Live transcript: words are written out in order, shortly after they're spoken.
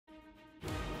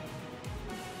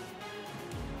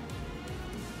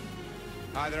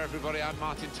Hi there, everybody. I'm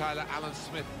Martin Tyler. Alan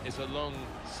Smith is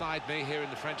alongside me here in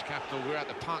the French capital. We're at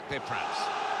the Parc des Princes.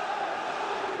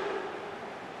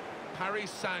 Paris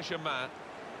Saint-Germain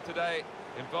today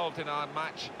involved in our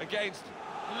match against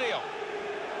Lyon.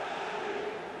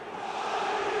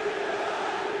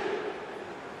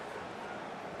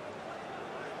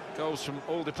 Goals from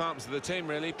all departments of the team,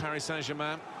 really. Paris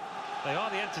Saint-Germain. They are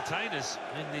the entertainers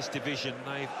in this division.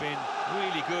 They've been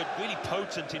really good, really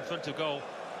potent in front of goal.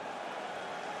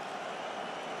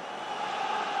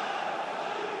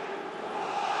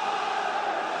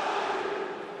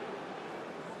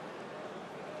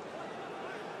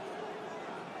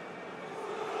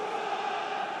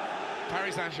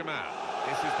 Paris Saint-Germain,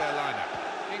 this is their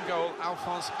lineup. In goal,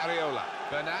 Alphonse Areola.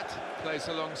 Bernat plays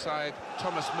alongside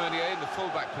Thomas Meunier in the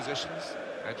full-back positions.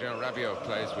 Adrien Rabiot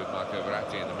plays with Marco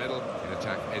Verratti in the middle. In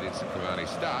attack, Edinson Cavani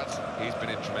starts. He's been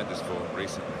in tremendous form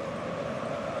recently.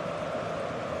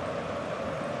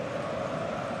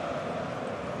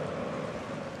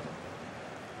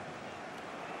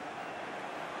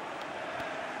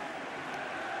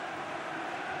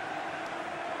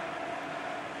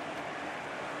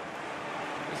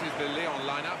 This is the Lyon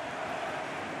lineup.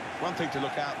 One thing to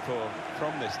look out for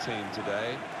from this team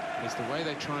today is the way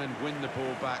they try and win the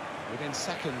ball back within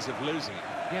seconds of losing it.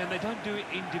 Yeah, and they don't do it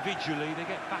individually. They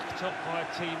get backed up by a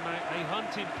teammate. They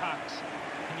hunt in packs,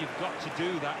 and you've got to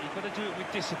do that. You've got to do it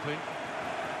with discipline.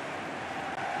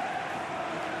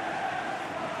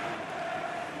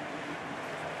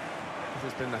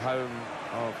 This has been the home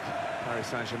of Paris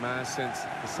Saint-Germain since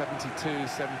the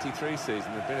 72-73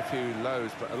 season. There have been a few lows,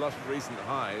 but a lot of recent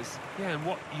highs. Yeah, and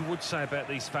what you would say about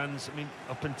these fans, I mean,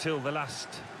 up until the last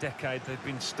decade, they've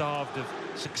been starved of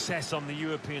success on the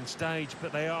European stage,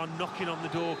 but they are knocking on the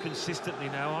door consistently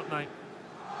now, aren't they?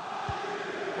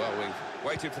 Well, we've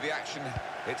waited for the action.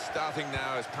 It's starting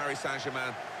now as Paris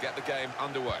Saint-Germain get the game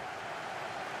underway.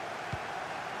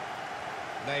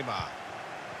 Neymar.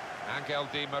 Angel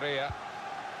Di Maria.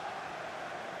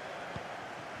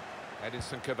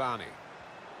 Edinson Cavani.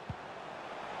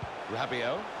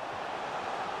 Rabiot.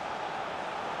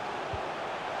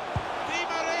 Di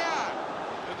Maria!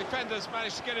 The defenders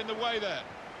managed to get in the way there.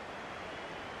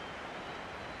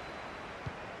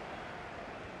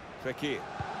 Fekir.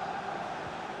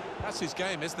 That's his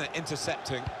game, isn't it?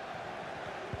 Intercepting.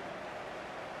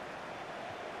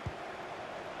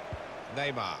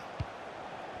 Neymar.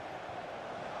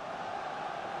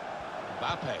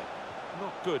 Mbappe.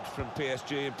 Not good from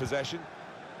PSG in possession.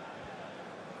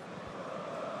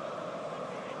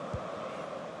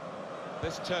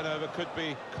 This turnover could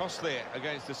be costly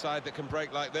against a side that can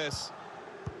break like this.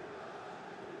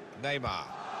 Neymar.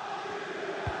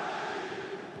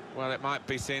 Well, it might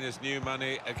be seen as new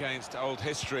money against old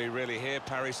history, really, here.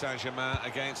 Paris Saint-Germain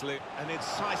against Ligue. An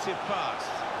incisive pass.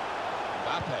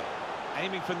 Mbappe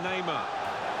aiming for Neymar.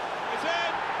 It's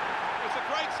in! It's a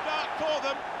great start for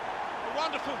them. A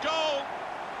wonderful goal.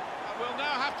 And we'll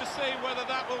now have to see whether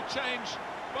that will change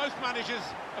both managers'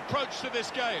 approach to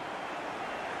this game.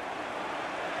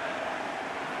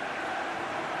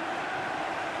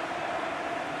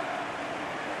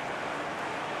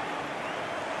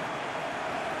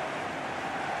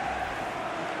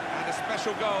 And a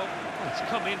special goal. It's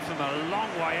come in from a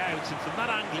long way out, and from that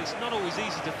angle, it's not always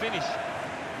easy to finish.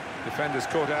 Defenders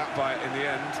caught out by it in the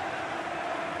end.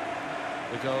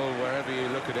 The goal, wherever you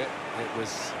look at it, it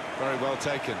was very well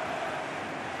taken.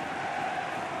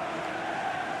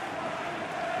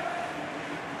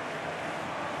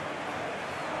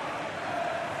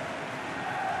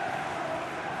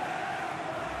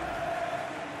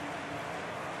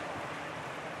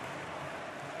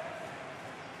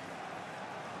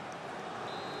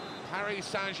 Paris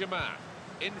Saint-Germain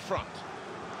in front.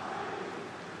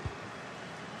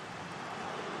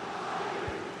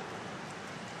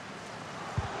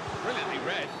 Brilliantly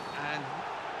read, and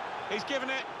he's given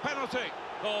it penalty.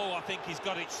 Oh, I think he's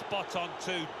got it spot on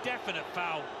too. Definite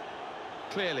foul.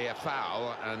 Clearly a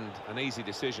foul and an easy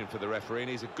decision for the referee, and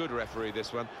he's a good referee,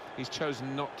 this one. He's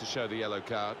chosen not to show the yellow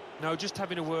card. No, just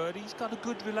having a word. He's got a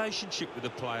good relationship with the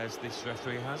players, this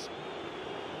referee has.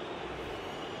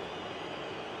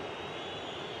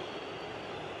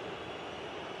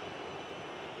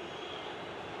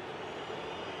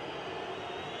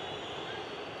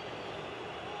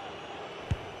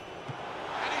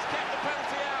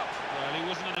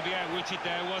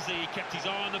 There, was he? He kept his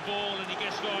eye on the ball and he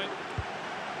gets right.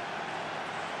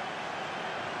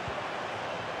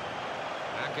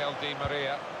 Angel Di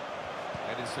Maria.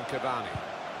 Edinson Cavani.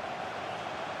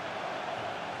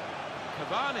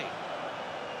 Cavani.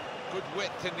 Good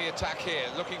width in the attack here,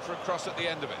 looking for a cross at the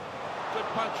end of it. Good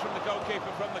punch from the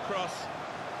goalkeeper from the cross.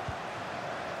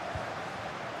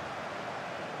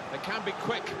 They can be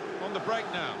quick on the break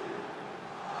now.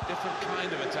 Different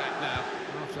kind of attack now,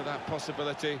 after that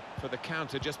possibility for the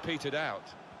counter just petered out.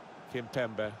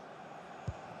 Kimpembe.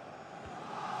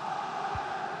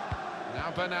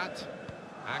 Now Bernat.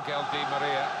 Angel Di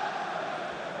Maria.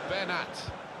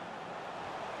 Bernat.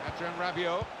 Adrien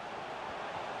Rabiot.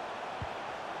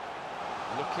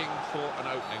 Looking for an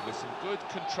opening with some good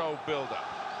controlled build-up.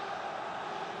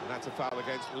 And that's a foul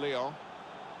against Lyon.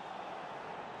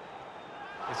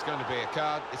 It's going to be a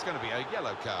card. It's going to be a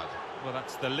yellow card. Well,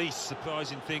 that's the least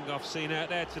surprising thing I've seen out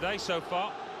there today so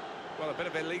far. Well, a bit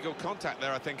of illegal contact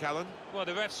there, I think, Alan. Well,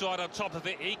 the ref's right on top of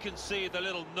it. He can see the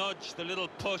little nudge, the little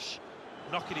push,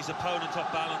 knocking his opponent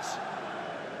off balance.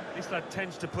 This lad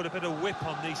tends to put a bit of whip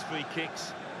on these free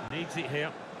kicks. Needs it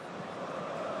here.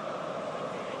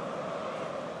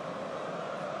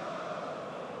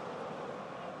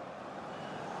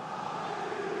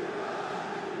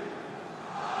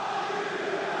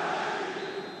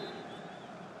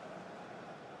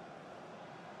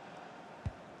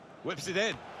 Whips it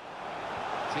in.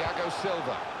 Thiago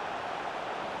Silva.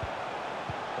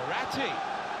 Verratti.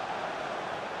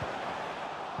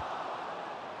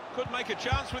 Could make a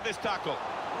chance with this tackle.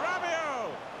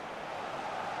 Rabiot!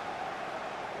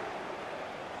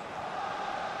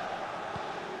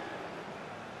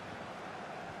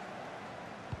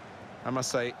 I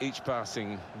must say, each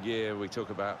passing year we talk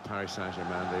about Paris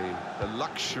Saint-Germain, the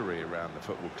luxury around the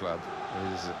football club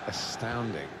is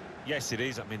astounding. Yes, it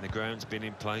is. I mean, the ground's been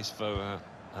in place for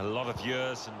a lot of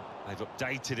years, and they've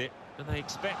updated it, and they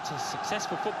expect a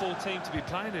successful football team to be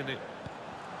playing in it.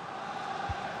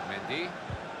 Mendy.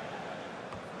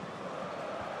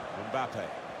 Mbappe.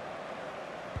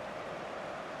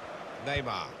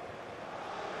 Neymar.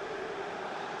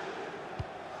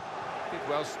 Did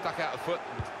well, stuck out the foot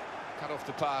and cut off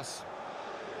the pass.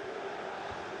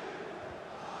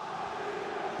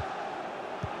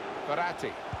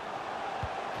 Verratti.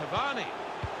 Cavani.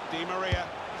 Di Maria.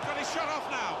 He's got his shot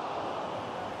off now.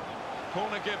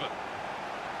 Corner given.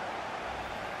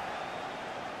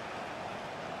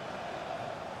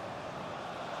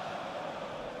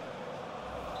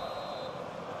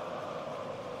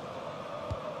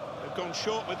 They've gone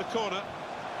short with the corner.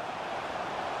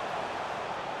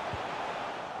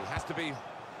 He has to be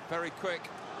very quick.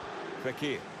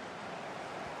 Fekir.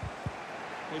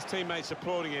 His teammates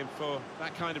applauding him for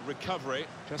that kind of recovery.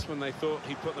 Just when they thought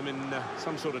he'd put them in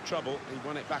some sort of trouble, he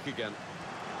won it back again.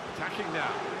 Attacking now.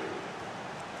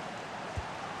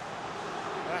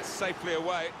 That's safely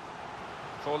away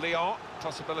for Lyon.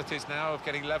 Possibilities now of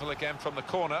getting level again from the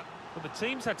corner. Well, the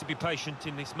team's had to be patient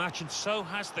in this match, and so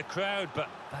has the crowd, but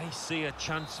they see a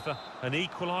chance for an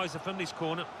equaliser from this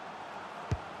corner.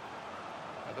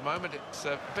 At the moment, it's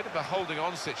a bit of a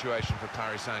holding-on situation for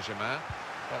Paris Saint-Germain,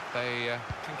 but they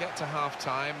can get to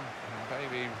half-time and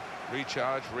maybe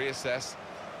recharge, reassess,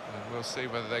 and we'll see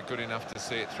whether they're good enough to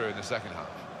see it through in the second half.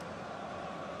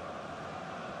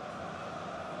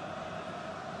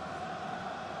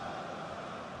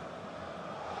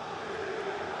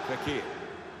 Fekir.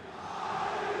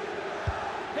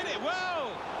 Hit it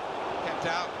well! Kept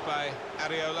out by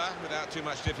Areola without too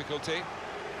much difficulty.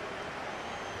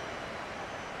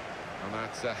 And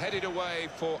that's headed away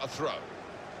for a throw.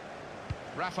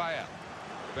 Raphael.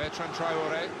 Bertrand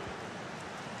Traoré.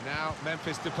 Now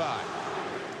Memphis Depay.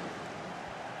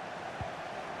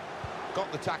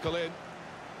 Got the tackle in.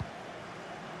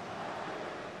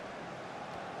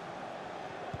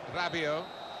 Rabiot.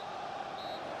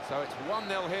 So it's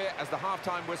 1-0 here as the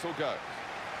half-time whistle goes.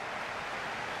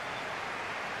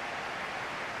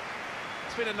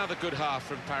 It's been another good half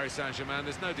from Paris Saint-Germain.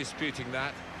 There's no disputing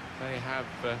that. They have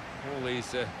all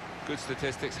these good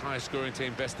statistics, highest scoring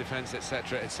team, best defence,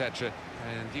 etc., etc.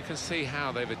 And you can see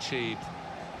how they've achieved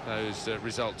those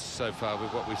results so far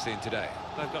with what we've seen today.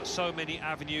 They've got so many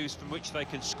avenues from which they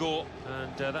can score,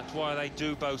 and that's why they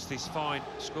do boast this fine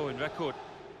scoring record.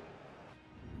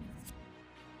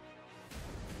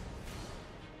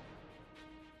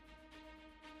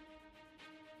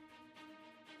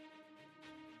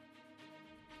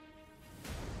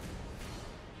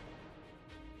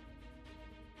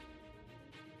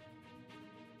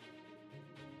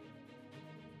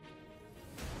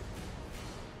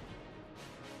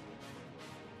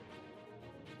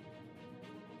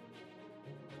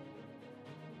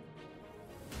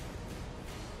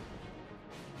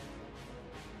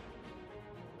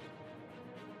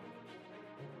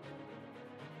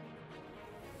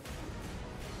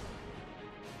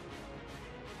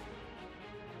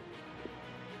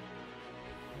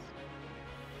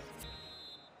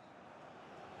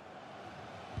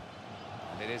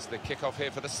 It is the kickoff here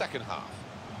for the second half.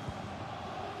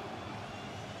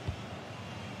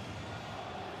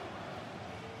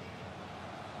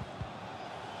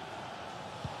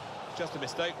 just a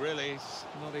mistake, really. It's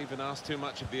not even asked too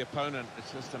much of the opponent.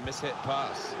 It's just a mishit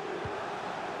pass.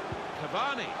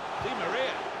 Cavani, Di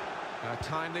Maria. A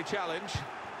timely challenge.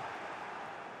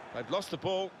 They've lost the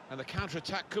ball, and the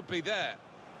counter-attack could be there.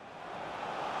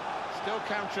 Still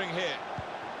countering here.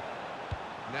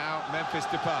 Now Memphis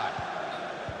Depay.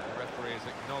 The referee has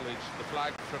acknowledged the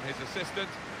flag from his assistant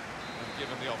and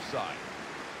given the offside.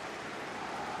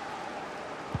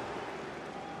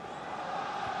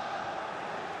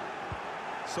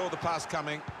 Saw the pass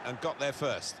coming and got there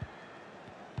first.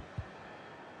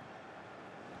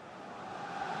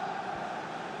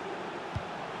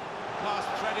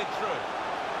 Pass threaded through.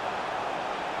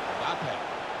 Mbappe.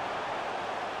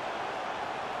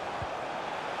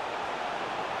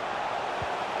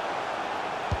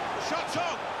 Shot's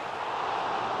on!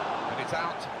 And it's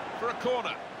out for a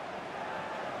corner.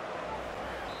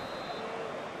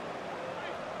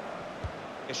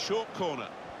 A short corner.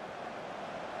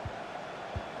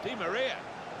 Di Maria.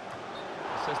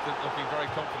 Assistant looking very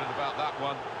confident about that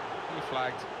one. He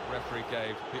flagged, referee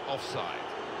gave the offside.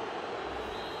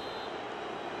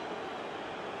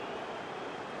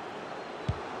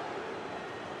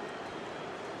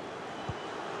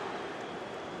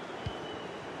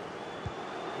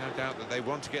 No doubt that they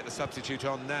want to get the substitute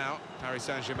on now, Paris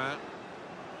Saint-Germain.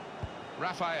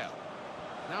 Raphael.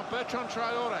 Now Bertrand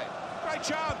Traoré. Great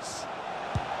chance!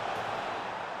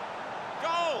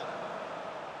 Goal!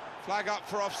 Flag up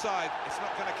for offside. It's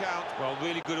not going to count. Well,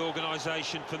 really good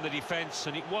organisation from the defence,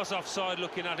 and it was offside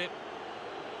looking at it.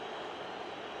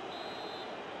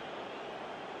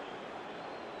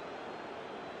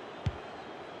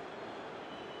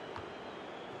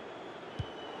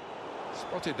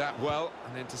 Spotted that well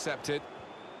and intercepted.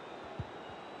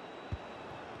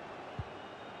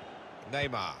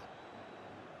 Neymar.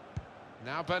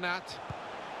 Now Bernat.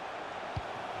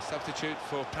 Substitute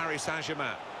for Paris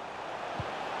Saint-Germain.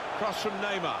 Cross from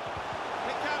Neymar.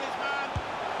 Pick out his man.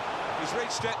 He's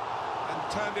reached it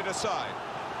and turned it aside.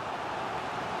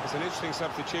 It's an interesting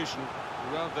substitution.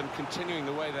 Rather than continuing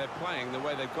the way they're playing, the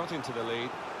way they've got into the lead,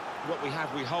 what we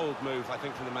have, we hold move, I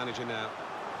think, from the manager now.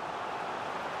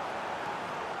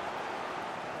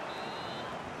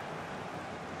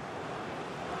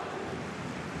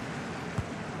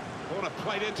 Corner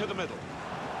played into the middle.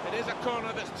 It is a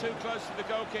corner that's too close to the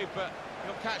goalkeeper.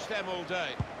 He'll catch them all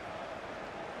day.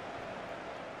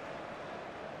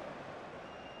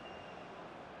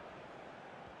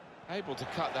 Able to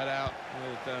cut that out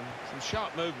with some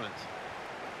sharp movement.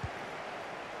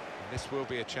 And this will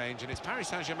be a change, and it's Paris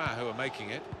Saint-Germain who are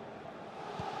making it.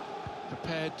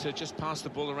 Prepared to just pass the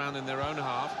ball around in their own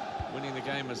half, winning the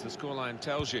game as the scoreline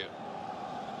tells you.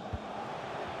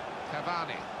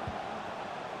 Cavani.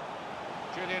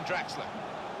 Julian Draxler.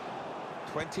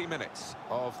 20 minutes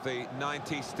of the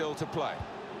 90 still to play.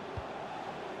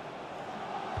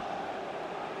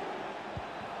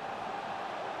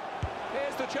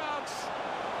 Here's the chance.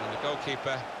 And the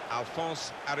goalkeeper,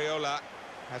 Alphonse Areola,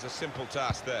 has a simple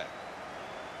task there.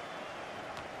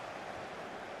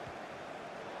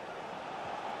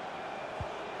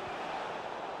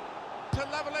 To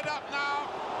level it up now.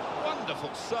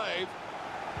 Wonderful save.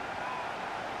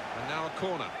 And now a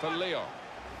corner for Lyon.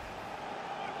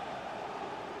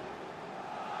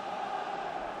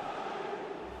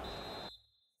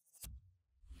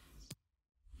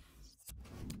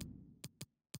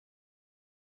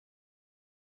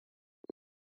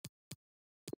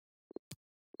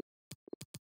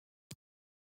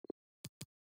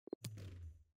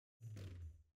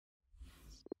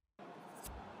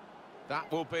 That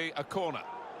will be a corner.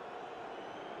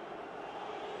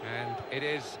 And it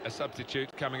is a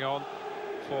substitute coming on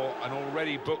for an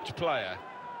already booked player.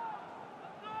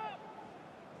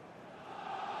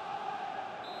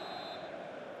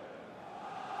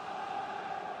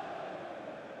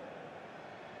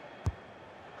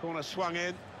 Corner swung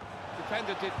in.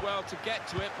 Defender did well to get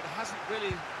to it, but hasn't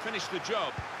really finished the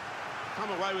job. Come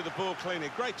away with the ball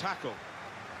cleanly. Great tackle.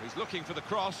 He's looking for the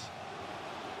cross.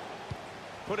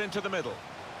 Put into the middle.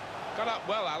 Got up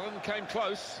well, Alan, came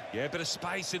close. Yeah, bit of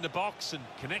space in the box and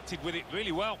connected with it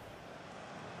really well.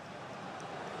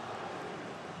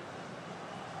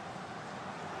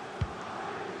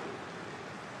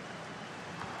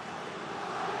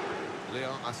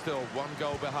 Lyon are still one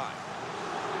goal behind.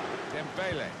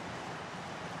 Dembele.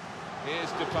 Here's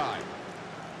Depay.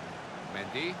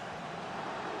 Mendy.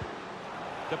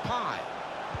 Depay.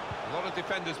 A lot of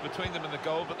defenders between them and the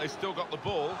goal, but they still got the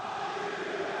ball.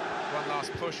 One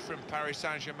last push from Paris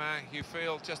Saint-Germain, you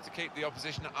feel, just to keep the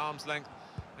opposition at arm's length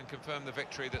and confirm the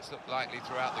victory that's looked likely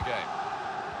throughout the game.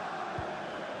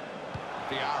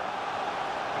 Diarra.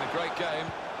 And a great game,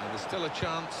 and there's still a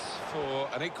chance for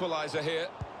an equaliser here.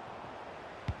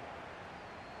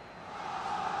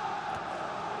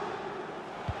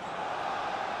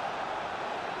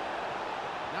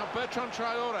 Now Bertrand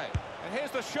Traoré. And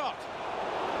here's the shot.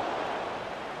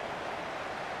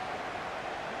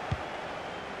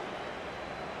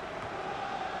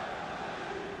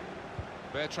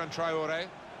 Bertrand Traoré.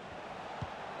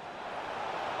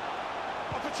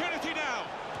 Opportunity now.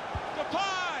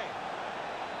 Depay.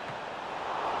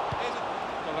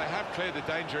 Well, they have cleared the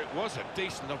danger. It was a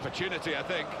decent opportunity, I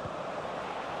think.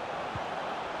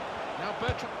 Now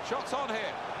Bertrand, shots on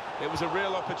here. It was a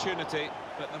real opportunity,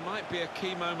 but there might be a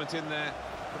key moment in there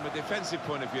from a defensive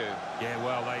point of view. Yeah,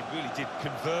 well, they really did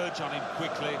converge on him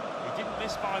quickly. He didn't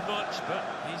miss by much, but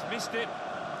he's missed it.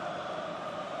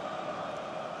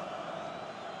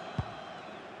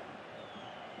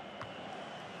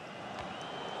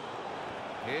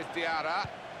 Here's Diarra.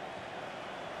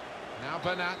 Now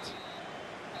Bernat.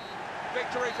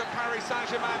 Victory for Paris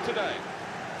Saint-Germain today.